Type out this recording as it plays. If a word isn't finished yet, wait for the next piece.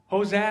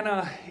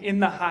Hosanna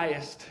in the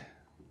highest.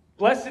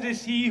 Blessed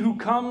is he who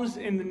comes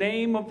in the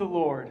name of the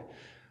Lord.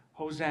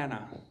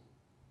 Hosanna.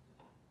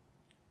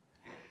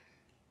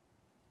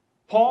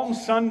 Palm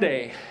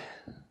Sunday,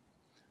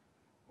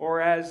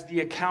 or as the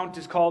account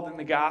is called in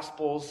the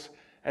Gospels,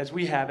 as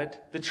we have it,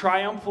 the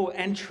triumphal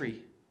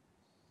entry.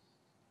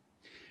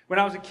 When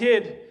I was a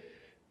kid,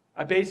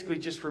 I basically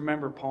just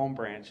remember palm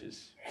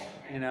branches.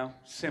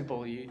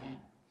 Simple.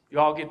 You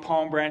all get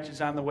palm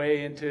branches on the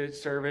way into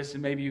service,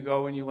 and maybe you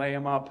go and you lay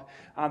them up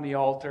on the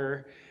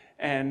altar.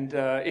 And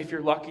if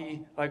you're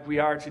lucky, like we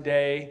are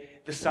today,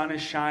 the sun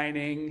is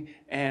shining,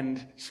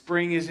 and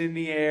spring is in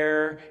the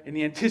air, and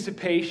the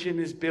anticipation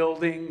is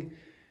building,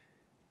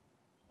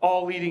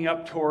 all leading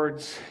up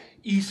towards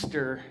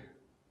Easter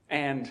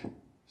and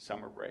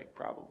summer break,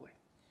 probably.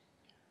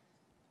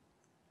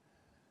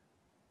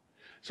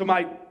 So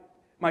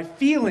my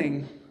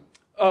feeling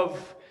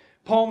of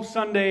Palm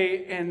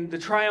Sunday and the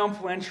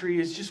triumphal entry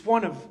is just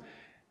one of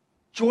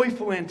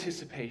joyful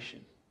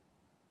anticipation.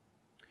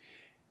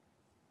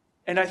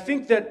 And I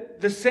think that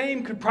the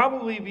same could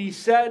probably be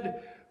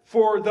said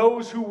for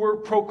those who were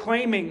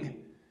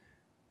proclaiming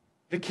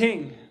the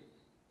King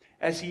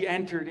as he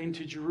entered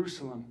into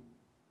Jerusalem.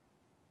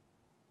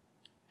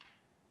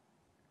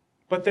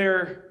 But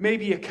there may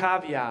be a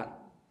caveat.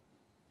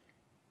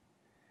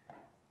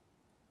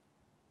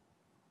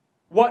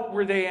 What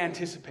were they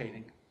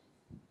anticipating?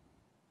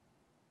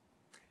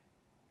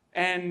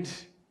 And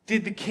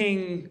did the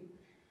King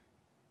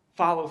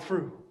follow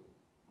through?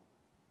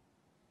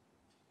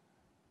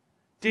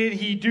 Did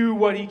he do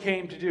what he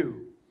came to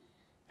do?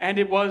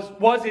 And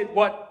was it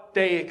what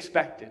they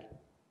expected?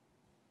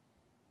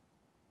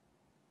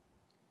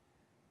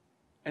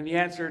 And the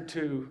answer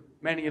to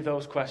many of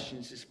those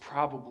questions is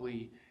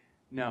probably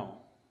no.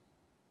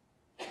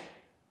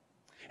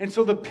 And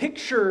so the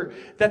picture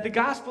that the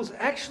Gospels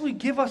actually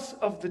give us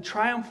of the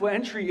triumphal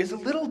entry is a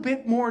little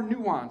bit more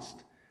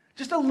nuanced,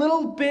 just a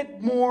little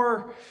bit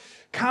more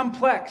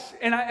complex.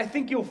 And I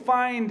think you'll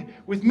find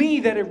with me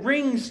that it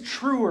rings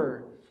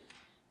truer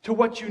to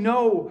what you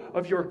know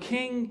of your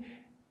King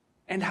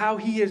and how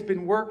he has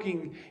been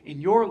working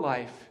in your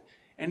life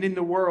and in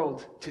the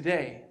world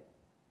today.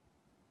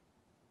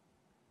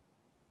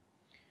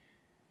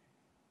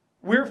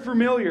 We're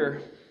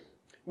familiar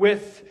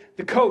with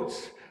the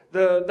coats,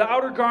 the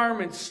outer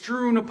garments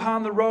strewn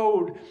upon the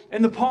road,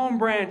 and the palm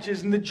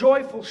branches and the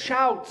joyful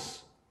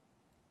shouts.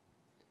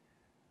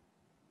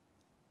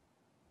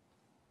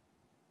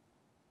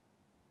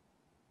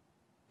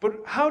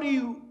 But how do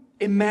you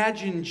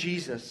imagine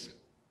Jesus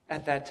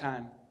at that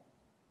time?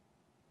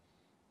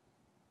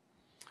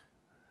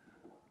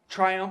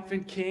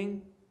 Triumphant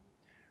king,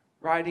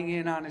 riding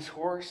in on his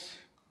horse.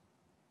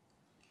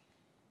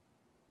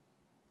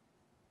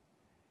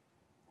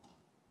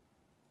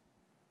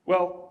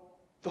 Well,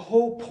 the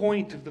whole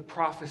point of the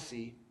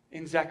prophecy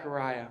in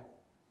Zechariah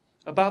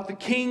about the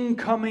king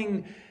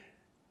coming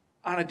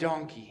on a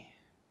donkey,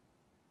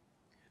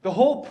 the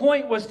whole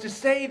point was to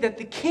say that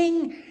the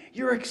king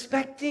you're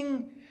expect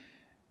a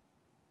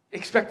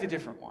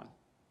different one.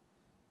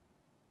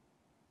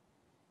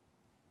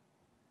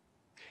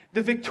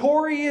 The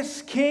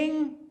victorious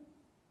king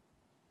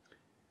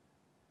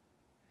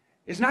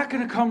is not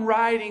going to come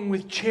riding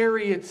with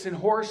chariots and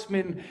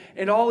horsemen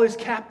and all his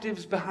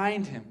captives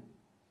behind him.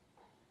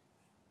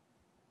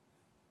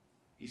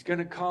 He's going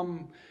to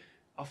come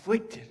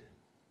afflicted,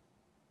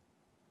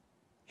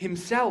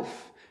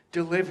 himself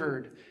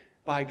delivered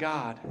by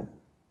God.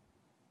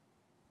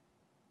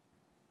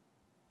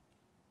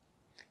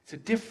 It's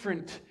a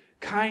different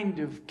kind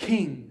of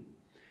king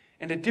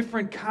and a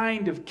different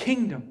kind of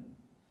kingdom.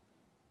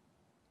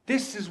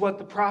 This is what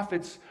the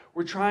prophets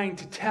were trying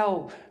to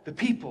tell the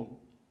people.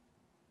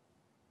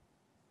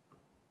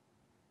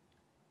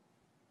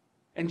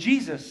 And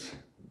Jesus,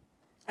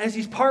 as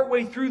he's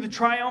partway through the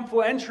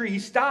triumphal entry, he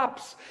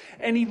stops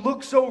and he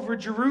looks over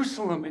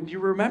Jerusalem. And do you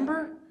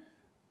remember?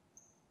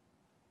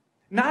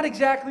 Not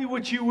exactly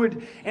what you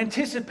would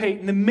anticipate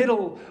in the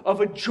middle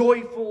of a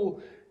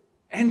joyful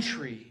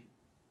entry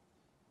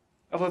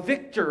of a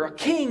victor, a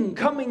king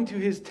coming to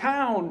his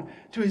town,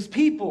 to his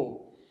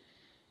people.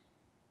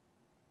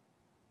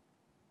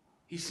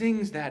 He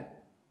sings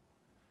that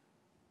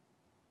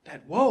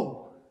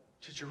woe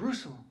to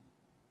Jerusalem.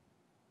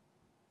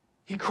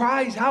 He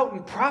cries out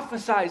and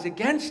prophesies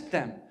against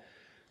them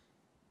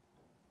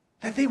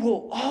that they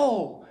will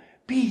all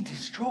be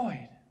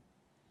destroyed,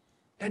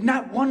 that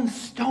not one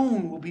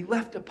stone will be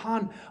left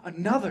upon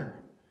another.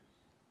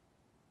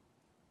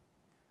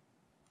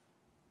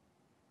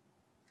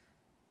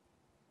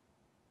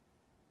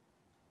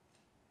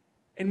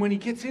 And when he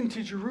gets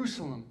into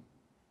Jerusalem,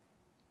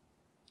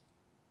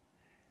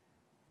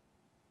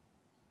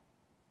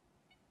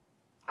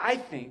 I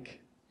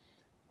think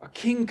a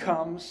king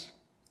comes.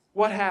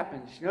 What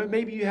happens?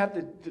 Maybe you have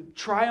the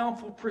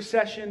triumphal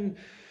procession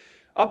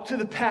up to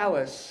the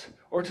palace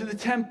or to the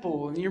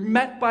temple, and you're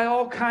met by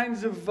all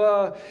kinds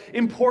of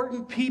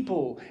important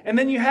people. And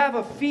then you have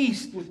a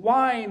feast with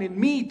wine and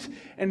meat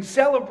and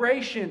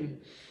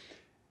celebration.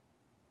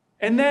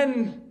 And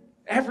then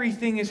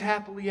everything is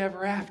happily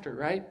ever after,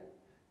 right?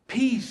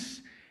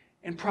 Peace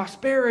and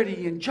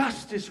prosperity and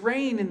justice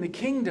reign in the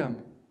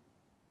kingdom.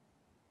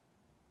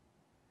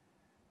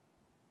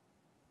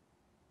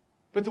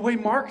 But the way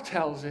Mark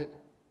tells it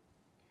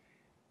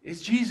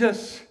is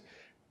Jesus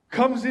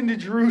comes into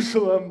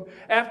Jerusalem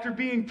after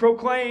being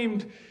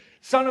proclaimed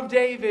Son of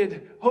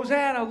David,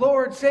 Hosanna,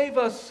 Lord, save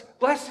us,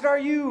 blessed are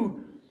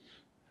you.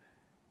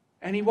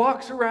 And he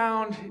walks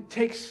around,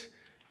 takes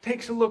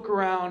a look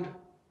around,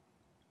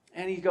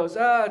 and he goes,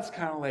 it's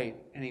kind of late,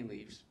 and he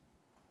leaves.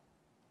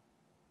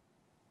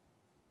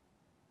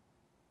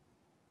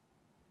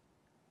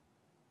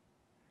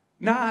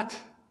 Not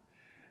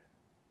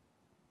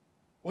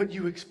what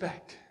you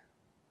expect.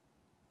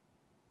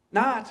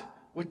 Not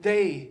what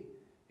they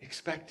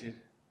expected.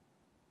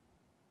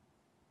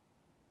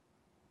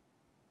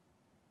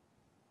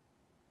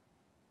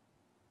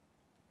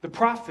 The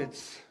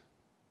prophets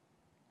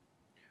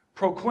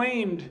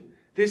proclaimed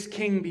this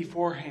king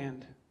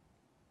beforehand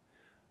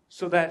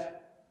so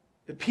that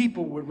the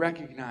people would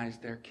recognize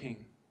their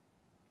king,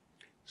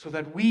 so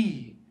that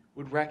we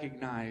would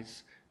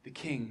recognize the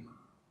king,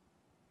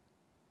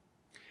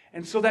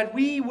 and so that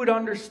we would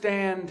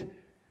understand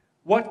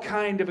what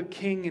kind of a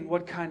king and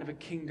what kind of a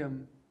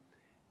kingdom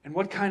and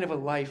what kind of a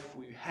life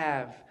we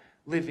have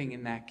living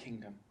in that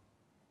kingdom.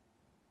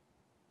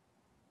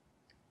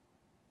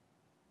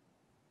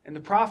 And the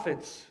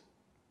prophets,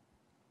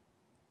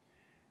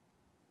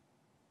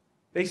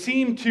 they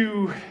seem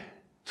to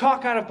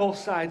talk out of both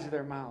sides of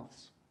their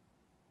mouths.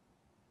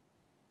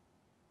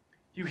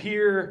 You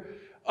hear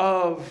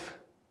of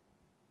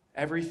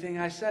everything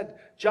I said: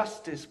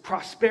 justice,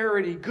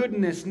 prosperity,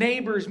 goodness,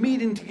 neighbors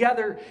meeting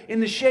together in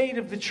the shade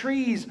of the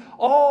trees,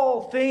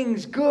 all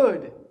things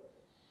good.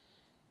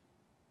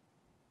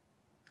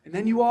 And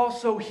then you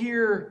also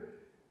hear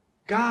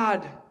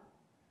God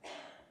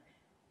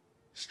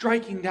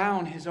striking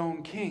down his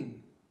own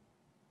king,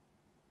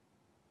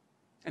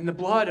 and the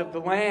blood of the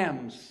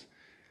lambs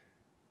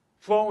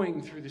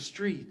flowing through the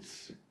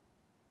streets.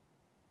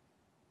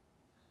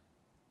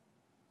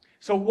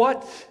 So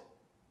what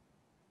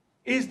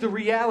is the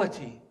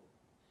reality?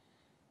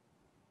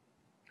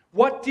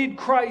 What did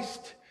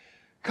Christ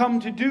come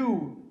to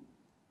do?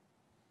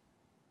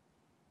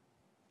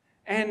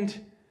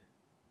 And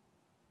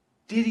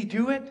did he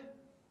do it?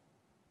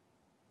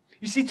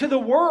 You see, to the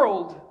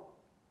world,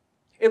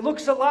 it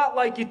looks a lot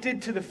like it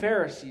did to the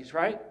Pharisees,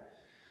 right?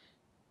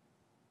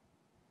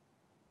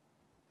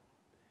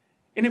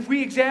 And if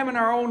we examine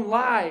our own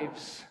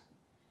lives,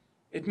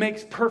 it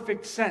makes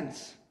perfect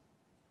sense.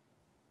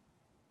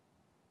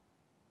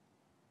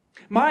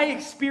 My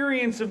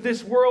experience of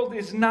this world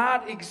is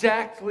not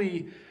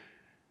exactly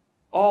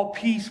all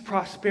peace,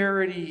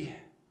 prosperity,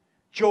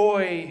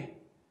 joy,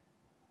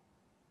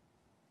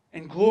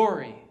 and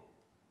glory.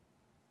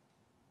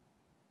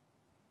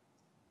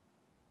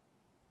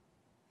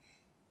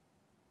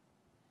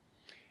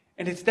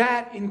 And it's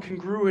that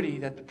incongruity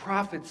that the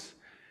prophets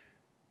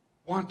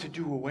want to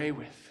do away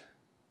with.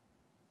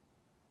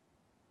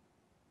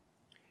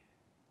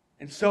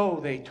 And so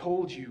they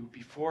told you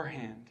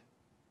beforehand.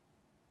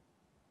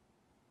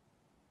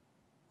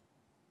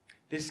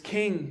 This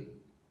king,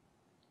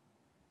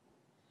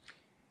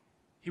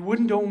 he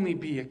wouldn't only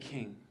be a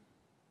king,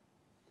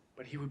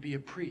 but he would be a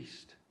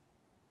priest.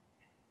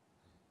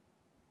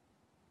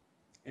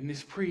 And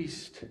this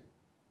priest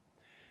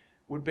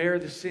would bear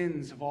the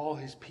sins of all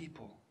his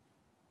people.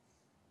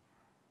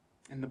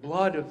 And the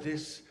blood of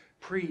this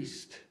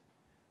priest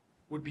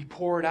would be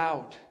poured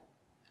out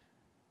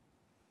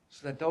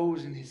so that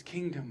those in his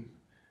kingdom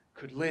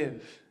could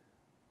live.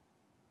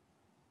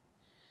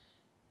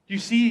 You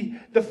see,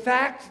 the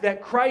fact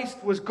that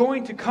Christ was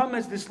going to come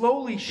as this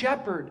lowly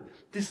shepherd,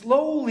 this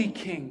lowly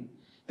king,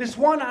 this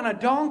one on a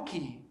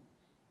donkey,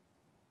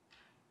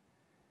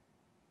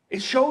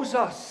 it shows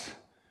us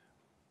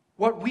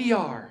what we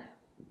are.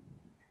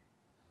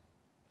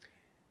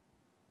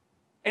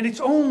 And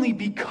it's only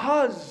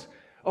because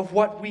of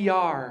what we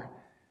are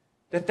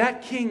that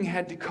that king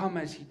had to come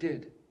as he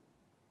did.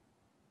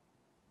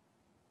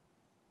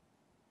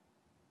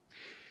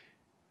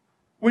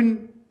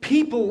 When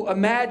people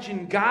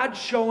imagine God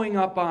showing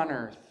up on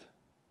earth,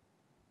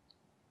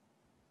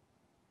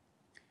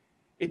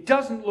 it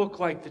doesn't look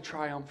like the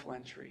triumphal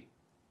entry.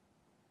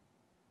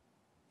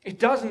 It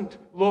doesn't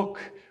look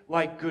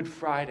like Good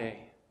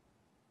Friday.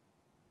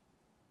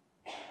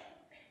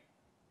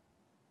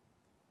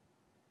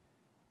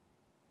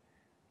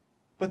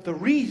 But the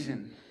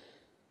reason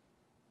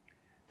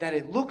that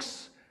it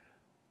looks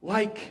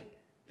like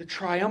the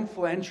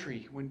triumphal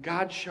entry when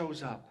God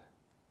shows up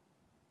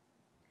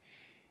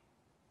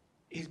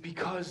is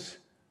because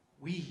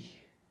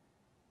we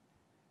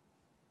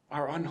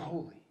are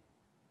unholy.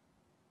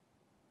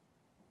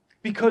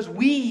 Because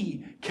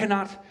we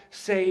cannot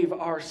save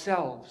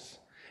ourselves.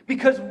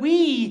 Because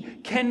we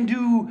can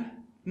do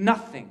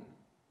nothing.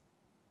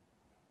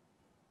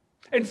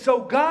 And so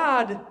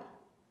God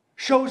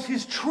shows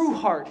his true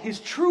heart, his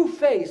true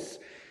face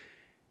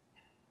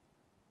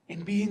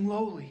in being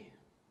lowly,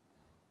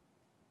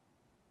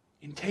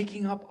 in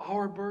taking up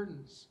our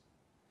burdens,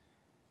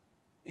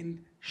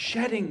 in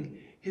shedding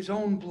his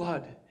own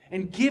blood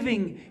and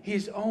giving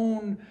his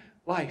own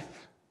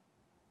life.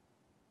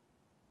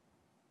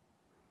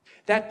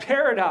 That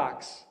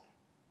paradox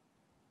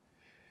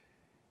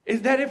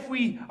is that if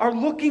we are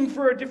looking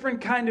for a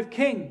different kind of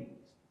king,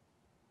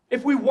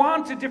 if we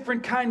want a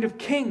different kind of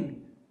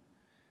king,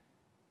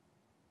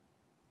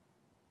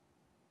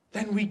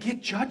 then we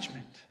get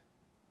judgment.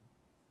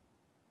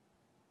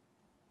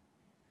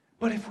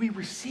 But if we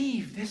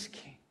receive this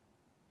king,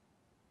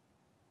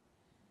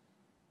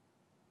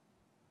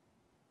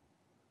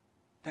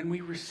 then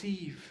we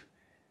receive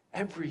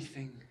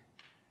everything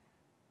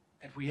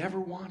that we ever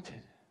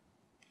wanted.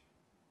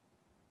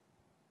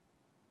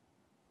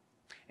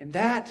 And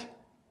that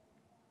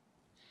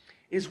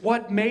is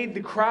what made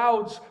the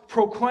crowds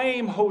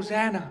proclaim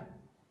Hosanna.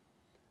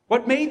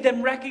 What made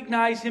them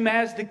recognize him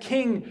as the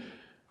king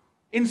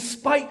in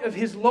spite of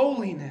his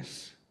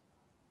lowliness.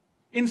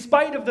 In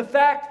spite of the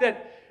fact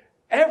that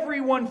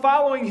everyone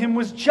following him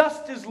was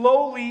just as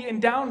lowly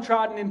and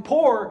downtrodden and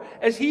poor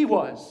as he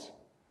was.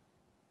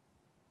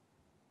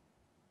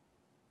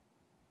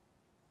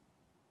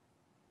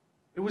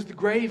 It was the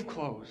grave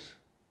clothes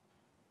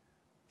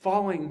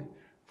falling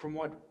from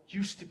what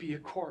used to be a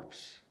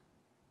corpse.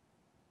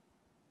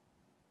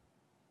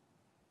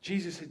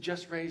 Jesus had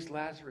just raised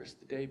Lazarus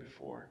the day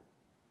before.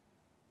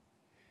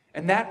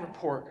 And that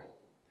report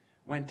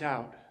went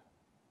out.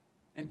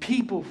 And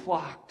people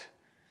flocked.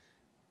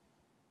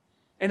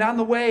 And on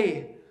the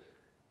way,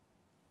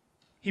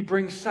 he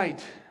brings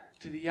sight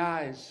to the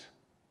eyes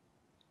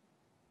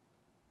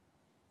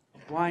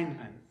of blind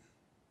men.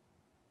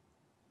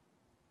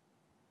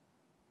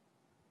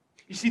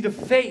 You see, the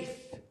faith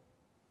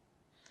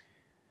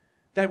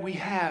that we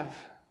have,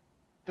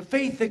 the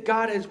faith that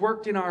God has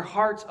worked in our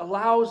hearts,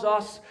 allows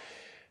us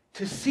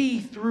to see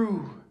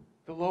through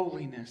the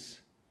lowliness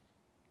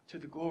to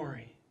the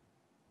glory.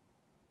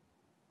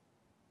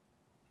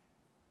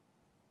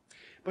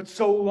 But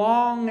so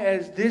long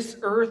as this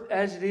earth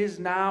as it is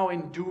now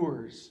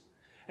endures,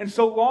 and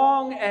so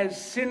long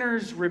as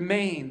sinners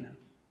remain,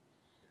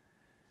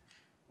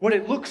 what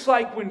it looks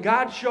like when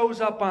God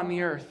shows up on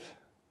the earth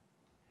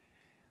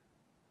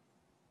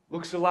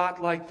looks a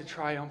lot like the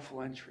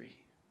triumphal entry.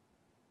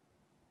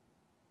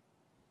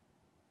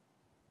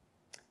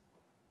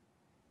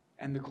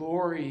 And the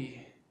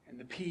glory and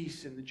the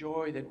peace and the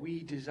joy that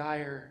we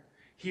desire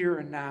here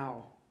and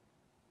now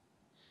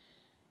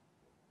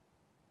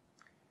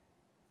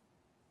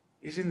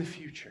is in the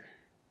future.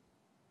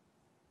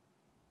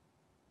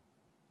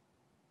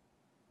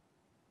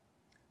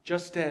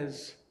 Just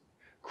as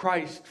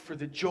Christ, for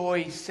the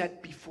joy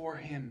set before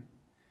him,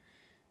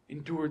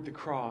 endured the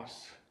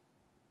cross,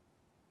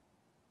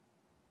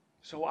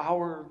 so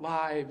our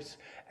lives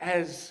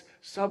as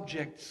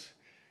subjects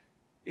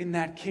in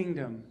that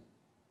kingdom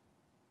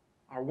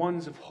are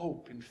ones of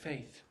hope and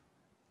faith.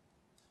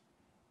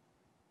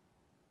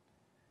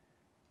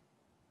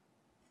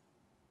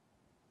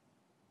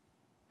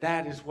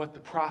 That is what the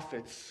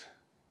prophets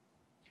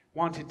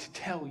wanted to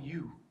tell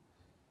you.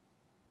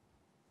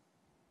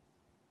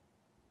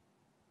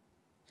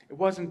 It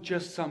wasn't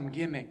just some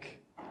gimmick.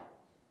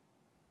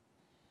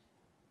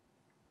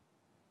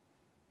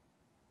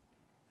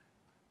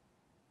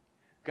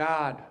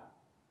 God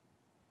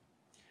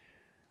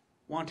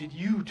wanted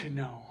you to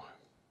know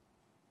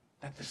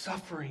that the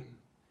suffering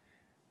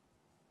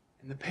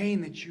and the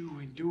pain that you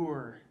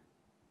endure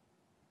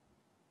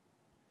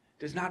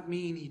does not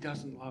mean he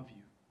doesn't love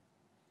you.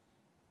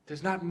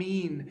 Does not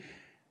mean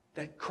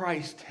that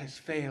Christ has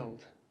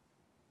failed.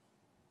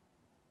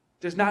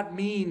 Does not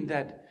mean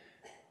that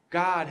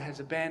God has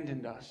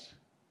abandoned us.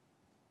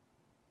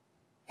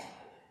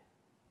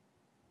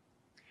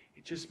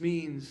 It just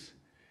means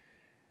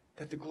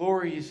that the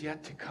glory is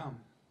yet to come.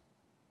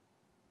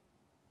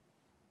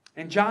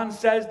 And John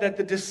says that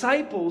the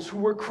disciples who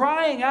were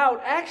crying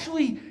out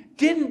actually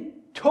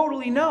didn't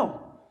totally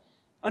know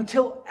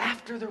until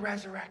after the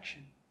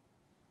resurrection.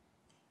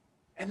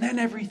 And then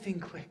everything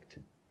clicked.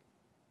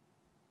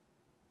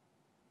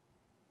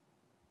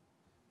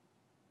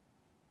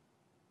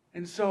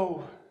 And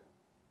so,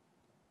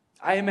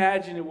 I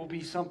imagine it will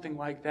be something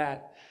like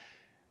that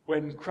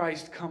when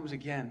Christ comes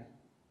again.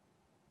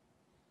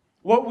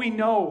 What we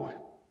know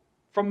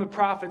from the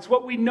prophets,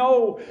 what we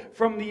know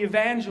from the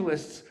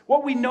evangelists,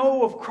 what we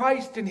know of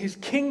Christ and his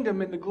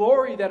kingdom and the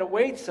glory that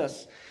awaits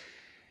us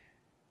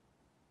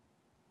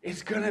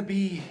is going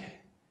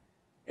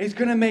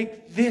to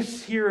make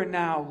this here and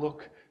now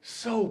look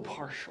so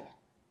partial.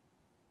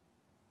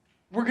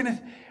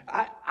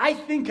 I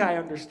think I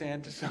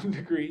understand to some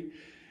degree.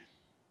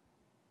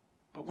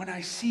 But when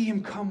I see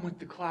him come with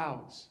the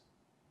clouds,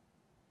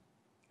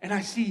 and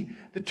I see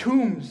the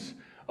tombs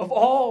of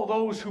all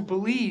those who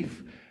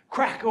believe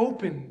crack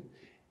open,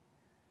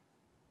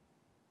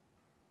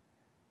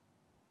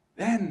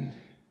 then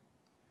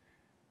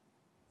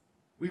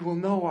we will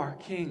know our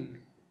King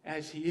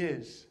as he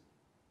is.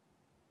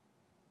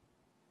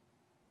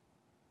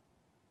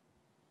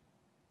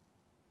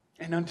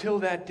 And until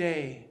that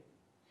day,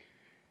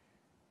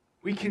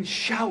 we can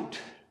shout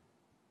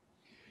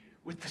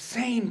with the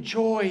same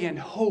joy and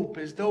hope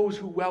as those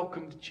who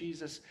welcomed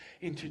Jesus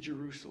into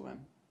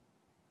Jerusalem.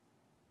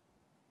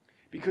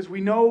 Because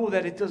we know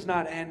that it does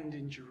not end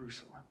in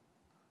Jerusalem.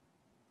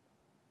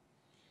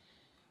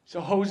 So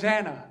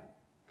Hosanna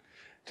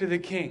to the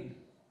King,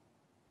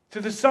 to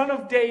the Son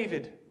of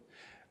David.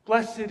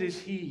 Blessed is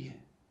he.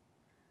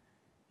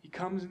 He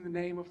comes in the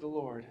name of the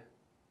Lord,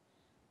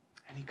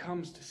 and he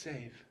comes to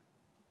save.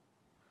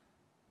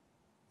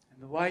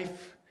 And the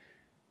life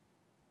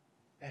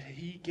that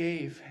he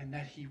gave and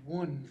that he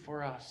won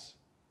for us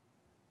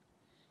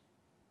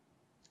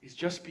is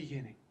just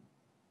beginning.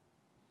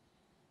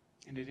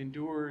 And it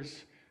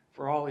endures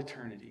for all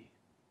eternity.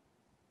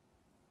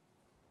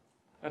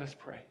 Let us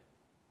pray.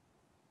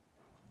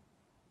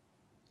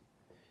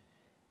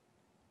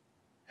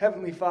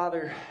 Heavenly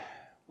Father,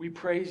 we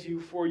praise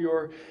you for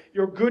your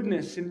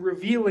goodness in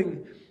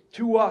revealing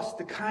to us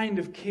the kind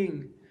of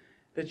king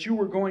that you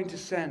were going to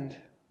send.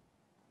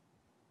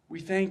 We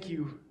thank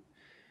you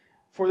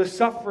for the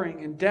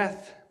suffering and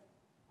death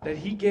that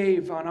he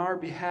gave on our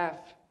behalf.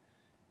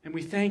 And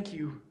we thank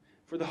you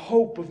for the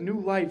hope of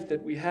new life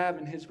that we have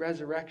in his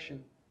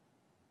resurrection.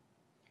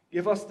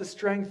 Give us the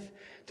strength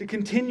to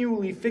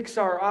continually fix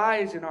our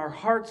eyes and our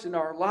hearts and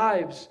our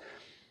lives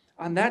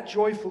on that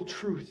joyful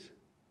truth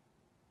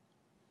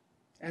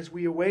as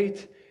we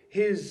await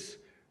his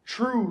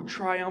true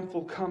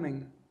triumphal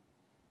coming,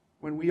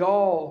 when we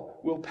all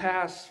will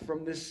pass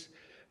from this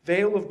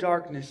veil of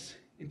darkness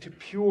into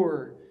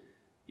pure,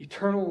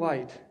 eternal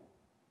light.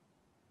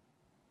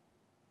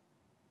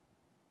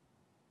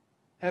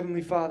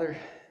 Heavenly Father,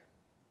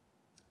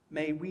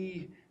 may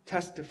we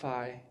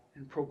testify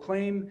and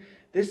proclaim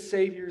this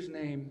Savior's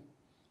name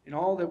in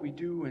all that we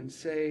do and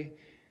say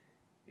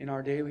in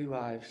our daily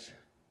lives.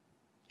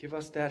 Give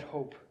us that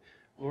hope,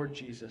 Lord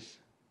Jesus.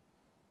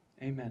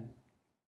 Amen.